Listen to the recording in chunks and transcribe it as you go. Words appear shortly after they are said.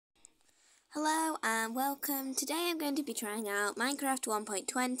Hello and welcome. Today I'm going to be trying out Minecraft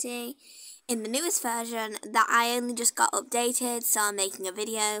 1.20 in the newest version that I only just got updated, so I'm making a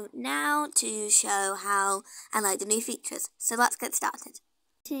video now to show how I like the new features. So let's get started.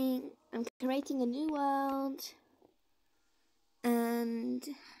 I'm creating a new world and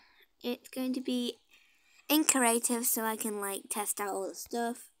it's going to be in creative so I can test out all the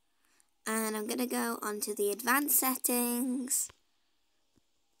stuff. And I'm going to go onto the advanced settings,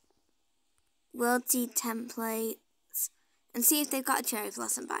 world seed templates, and see if they've got a cherry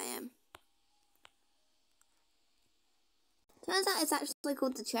blossom biome. Turns out it's actually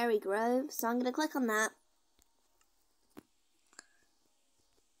called the Cherry Grove, so I'm going to click on that.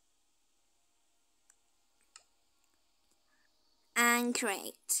 And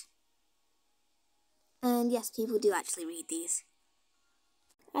create. And yes, people do actually read these.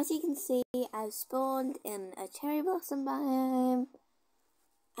 As you can see, I've spawned in a cherry blossom biome.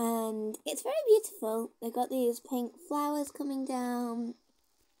 And it's very beautiful. They've got these pink flowers coming down.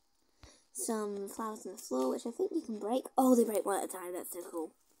 Some flowers on the floor, which I think you can break. Oh, they break one at a time. That's so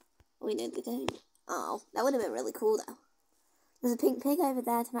cool. Wait, no, they don't. Oh, that would have been really cool, though. There's a pink pig over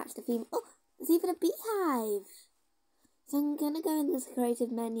there to match the theme. Oh, there's even a beehive. So I'm going to go in this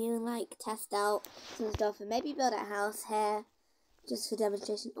creative menu and, test out some stuff and maybe build a house here just for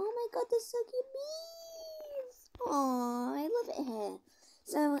demonstration. Oh, my God, there's so cute bees. Oh, I love it here.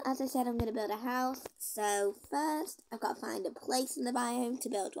 So, as I said, I'm going to build a house. So, first, I've got to find a place in the biome to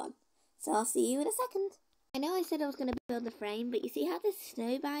build one. So, I'll see you in a second. I know I said I was going to build the frame, but you see how the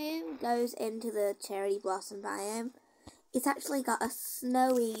snow biome goes into the cherry blossom biome? It's actually got a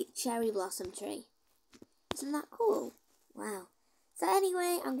snowy cherry blossom tree. Isn't that cool? Wow. So,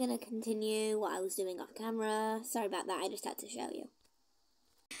 anyway, I'm going to continue what I was doing off camera. Sorry about that, I just had to show you.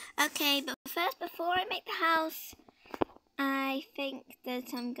 Okay, but first, before I make the house, I think that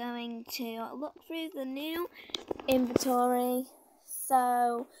I'm going to look through the new inventory.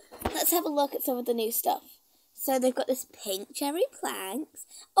 So let's have a look at some of the new stuff. So they've got this pink cherry planks.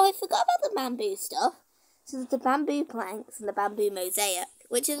 Oh, I forgot about the bamboo stuff. So there's the bamboo planks and the bamboo mosaic,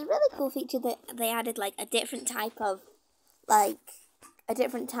 which is a really cool feature that they added a different type of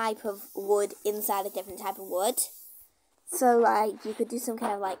wood inside a different type of wood. So you could do some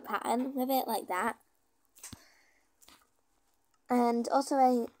kind of pattern with it like that. And also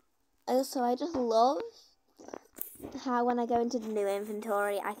I just love how when I go into the new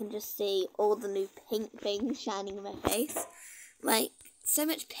inventory, I can just see all the new pink things shining in my face. So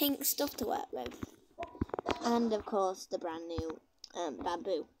much pink stuff to work with. And, of course, the brand new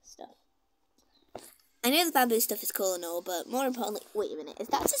bamboo stuff. I know the bamboo stuff is cool and all, but more importantly... Wait a minute, is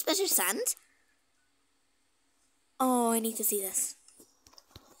that suspicious sand? Oh, I need to see this.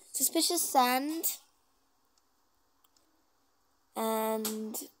 Suspicious sand.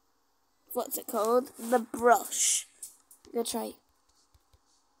 And... what's it called? The brush. I'm gonna try.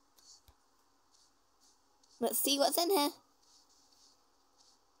 Let's see what's in here.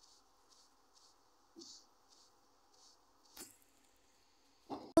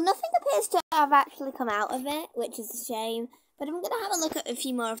 Well, nothing appears to have actually come out of it, which is a shame. But I'm gonna have a look at a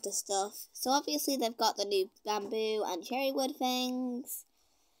few more of the stuff. So obviously they've got the new bamboo and cherry wood things.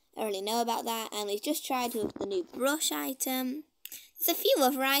 I already know about that. And we've just tried with the new brush item. There's a few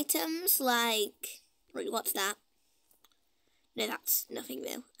other items, what's that? No, that's nothing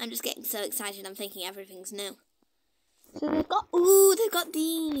new. I'm just getting so excited, I'm thinking everything's new. So they've got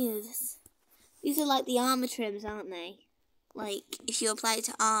these. These are the armor trims, aren't they? If you apply it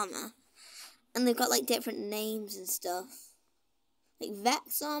to armor. And they've got, different names and stuff.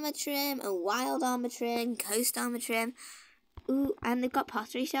 Vex armor trim, a wild armor trim, coast armor trim. Ooh, and they've got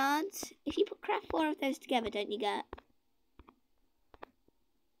pottery shards. If you craft 4 of those together, don't you get...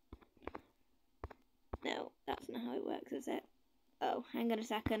 No, that's not how it works, is it? Oh, hang on a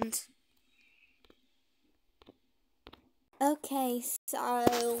second. Okay,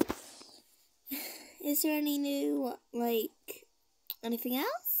 so... is there any new, anything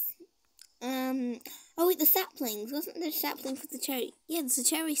else? Oh wait, the saplings. Wasn't there a sapling for the cherry? Yeah, there's a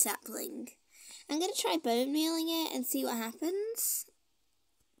cherry sapling. I'm going to try bone mealing it and see what happens.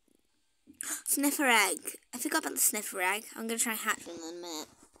 Sniffer egg. I forgot about the sniffer egg. I'm going to try hatching in a minute.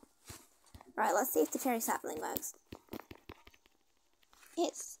 Right, let's see if the cherry sapling works.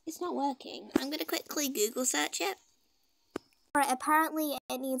 It's not working. I'm going to quickly Google search it. Right, apparently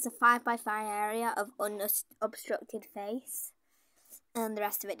it needs a 5x5 area of unobstructed face. And the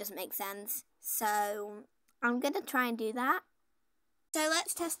rest of it doesn't make sense. So, I'm going to try and do that. So,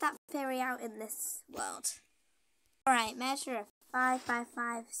 let's test that theory out in this world. Alright, measure a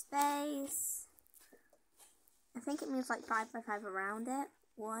 5x5 space. I think it means 5x5 around it.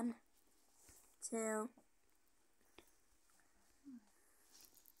 1, 2,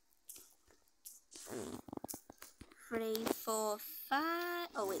 3, 4, 5.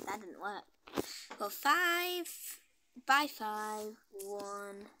 Oh wait, that didn't work. Well, 5 by 5.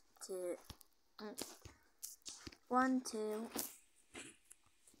 1, 2. 1, 2.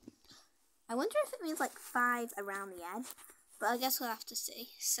 I wonder if it means like 5 around the edge, but I guess we'll have to see.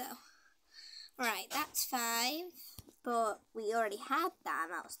 So, right, that's 5, but we already had that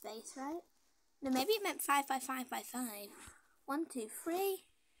amount of space, right? No, maybe it meant 5 by 5 by 5. 1, 2, 3,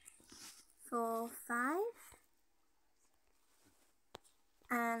 4, 5,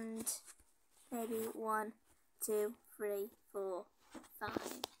 and maybe 1, 2, 3, 4, 5.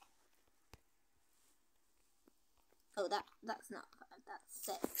 Oh, that's not 5,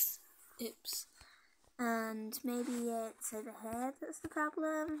 that's 6. Oops. And maybe it's over here that's the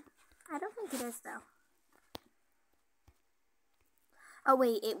problem. I don't think it is though. Oh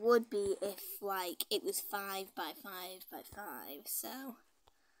wait, it would be if like it was 5 by 5 by 5. So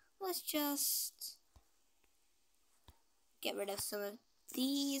let's just get rid of some of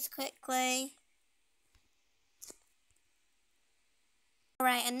these quickly.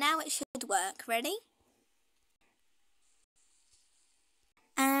 Alright, and now it should work. Ready?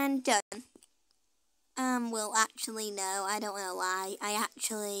 And done. Well, actually, no, I don't want to lie.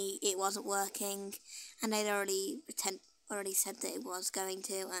 It wasn't working, and I'd already said that it was going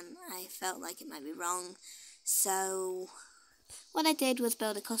to, and I felt like it might be wrong. So, what I did was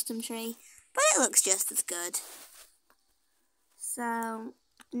build a custom tree, but it looks just as good. So,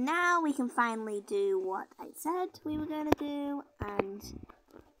 now we can finally do what I said we were going to do, and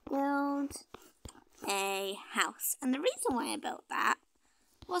build a house. And the reason why I built that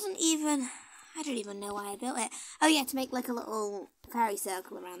wasn't even... I don't even know why I built it. Oh yeah, to make like a little fairy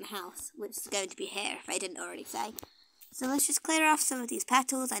circle around the house, which is going to be here if I didn't already say. So let's just clear off some of these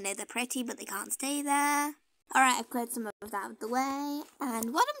petals. I know they're pretty, but they can't stay there. Alright, I've cleared some of that out of the way.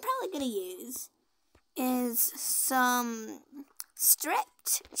 And what I'm probably going to use is some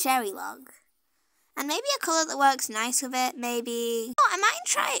stripped cherry log. And maybe a colour that works nice with it, maybe... Oh, I might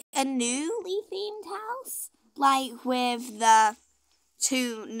try a newly themed house, like with the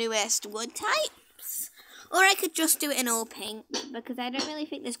 2 newest wood types, or I could just do it in all pink because I don't really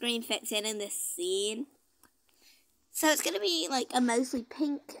think this green fits in this scene. So it's going to be like a mostly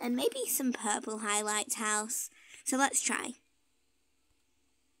pink and maybe some purple highlights house. So let's try.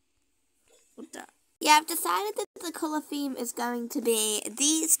 Yeah, I've decided that the colour theme is going to be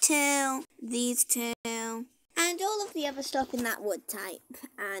these two, and all of the other stuff in that wood type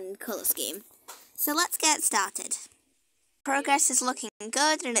and colour scheme. So let's get started. Progress is looking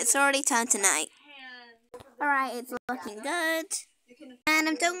good, and it's already turned to night. Alright, it's looking good, and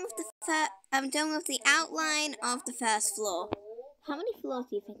I'm done with the outline of the first floor. How many floors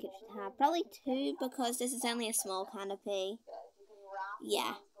do you think it should have? Probably 2, because this is only a small canopy.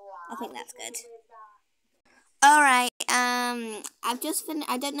 Yeah, I think that's good. Alright, I've just finished.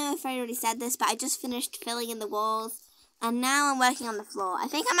 I don't know if I already said this, but I just finished filling in the walls. And now I'm working on the floor. I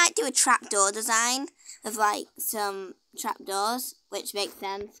think I might do a trapdoor design of like some trapdoors, which makes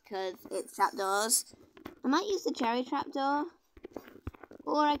sense because it's trapdoors. I might use the cherry trapdoor,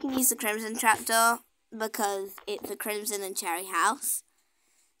 or I can use the crimson trapdoor because it's a crimson and cherry house.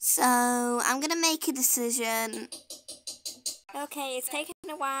 So I'm going to make a decision. Okay, it's taken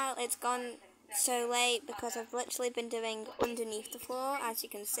a while. It's gone so late because I've literally been doing underneath the floor, as you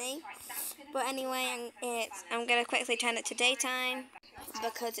can see. But anyway, I'm going to quickly turn it to daytime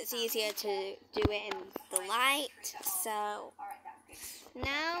because it's easier to do it in the light. So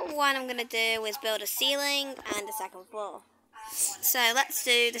now what I'm going to do is build a ceiling and a second floor. So let's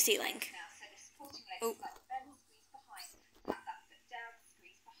do the ceiling. Ooh.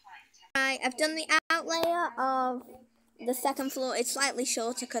 I've done the out layer of the second floor. It's slightly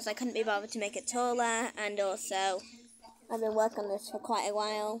shorter because I couldn't be bothered to make it taller, and also I've been working on this for quite a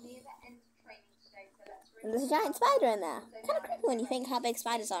while. And there's a giant spider in there. Kind of creepy when you think how big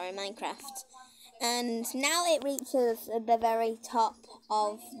spiders are in Minecraft. And now it reaches the very top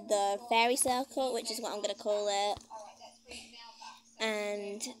of the fairy circle, which is what I'm going to call it.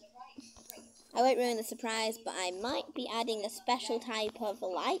 And I won't ruin the surprise, but I might be adding a special type of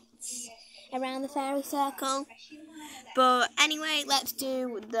lights around the fairy circle. But anyway, let's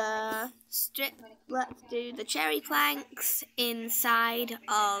do the cherry planks inside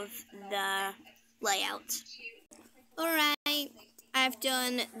of the layout. Alright, I've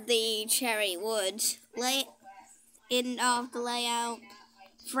done the cherry wood in of the layout.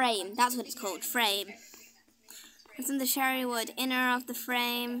 Frame, that's what it's called, frame. I've done the cherry wood inner of the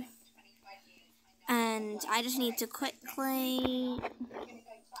frame. And I just need to quickly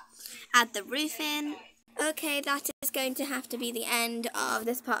add the roof in. Okay, that is going to have to be the end of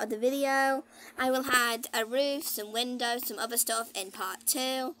this part of the video. I will add a roof, some windows, some other stuff in part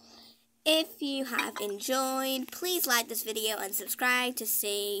 2. If you have enjoyed, please like this video and subscribe to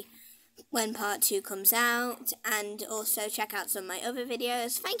see when part 2 comes out. And also check out some of my other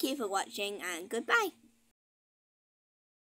videos. Thank you for watching and goodbye.